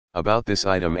about this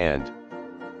item, and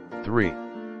 3.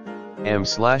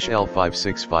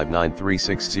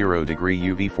 M/L5659360 degree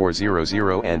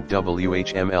UV400 and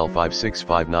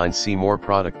WHML5659. See more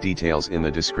product details in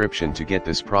the description to get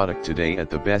this product today at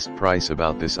the best price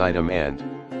about this item, and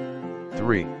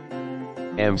 3.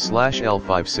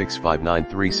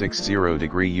 M/L5659360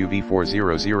 degree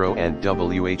UV400 and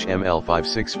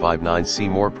WHML5659. See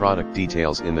more product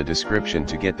details in the description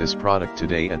to get this product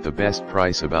today at the best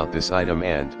price about this item,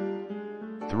 and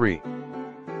 3.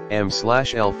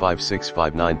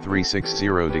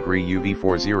 M/L5659360 degree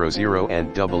UV400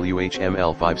 and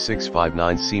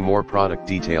WHML5659. See more product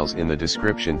details in the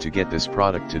description to get this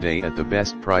product today at the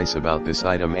best price about this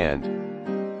item, and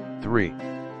 3.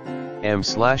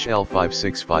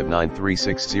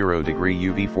 M/L5659360 degree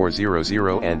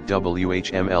UV400 and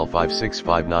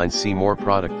WHML5659. See more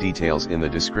product details in the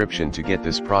description to get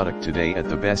this product today at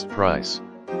the best price.